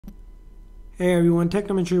Hey everyone,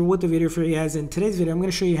 Technometry with the video for you guys. In today's video, I'm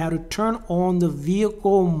going to show you how to turn on the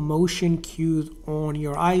vehicle motion cues on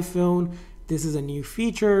your iPhone. This is a new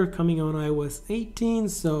feature coming on iOS 18,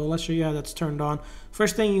 so let's show you how that's turned on.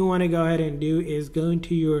 First thing you want to go ahead and do is go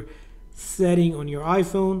into your setting on your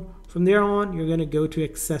iPhone. From there on, you're going to go to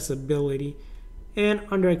accessibility. And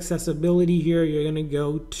under accessibility here, you're going to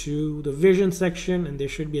go to the vision section, and there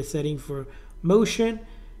should be a setting for motion.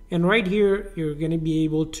 And right here, you're going to be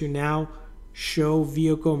able to now show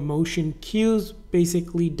vehicle motion cues.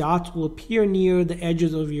 Basically, dots will appear near the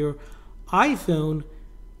edges of your iPhone.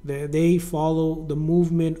 They follow the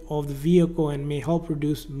movement of the vehicle and may help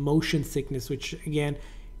reduce motion sickness, which again,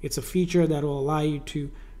 it's a feature that will allow you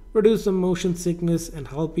to reduce the motion sickness and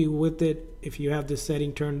help you with it if you have this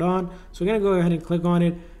setting turned on. So we're going to go ahead and click on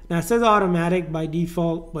it. Now it says automatic by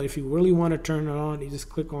default, but if you really want to turn it on, you just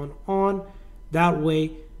click on. That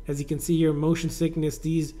way, as you can see here, motion sickness,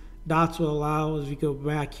 these dots will allow, as we go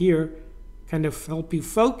back here, kind of help you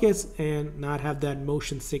focus and not have that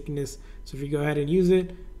motion sickness. So if you go ahead and use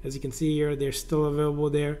it, as you can see here, they're still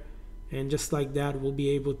available there. And just like that, we'll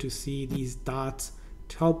be able to see these dots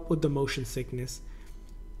to help with the motion sickness.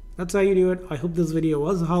 That's how you do it. I hope this video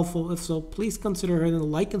was helpful. If so, please consider hitting the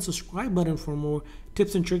like and subscribe button for more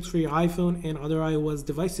tips and tricks for your iPhone and other iOS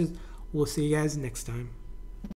devices. We'll see you guys next time.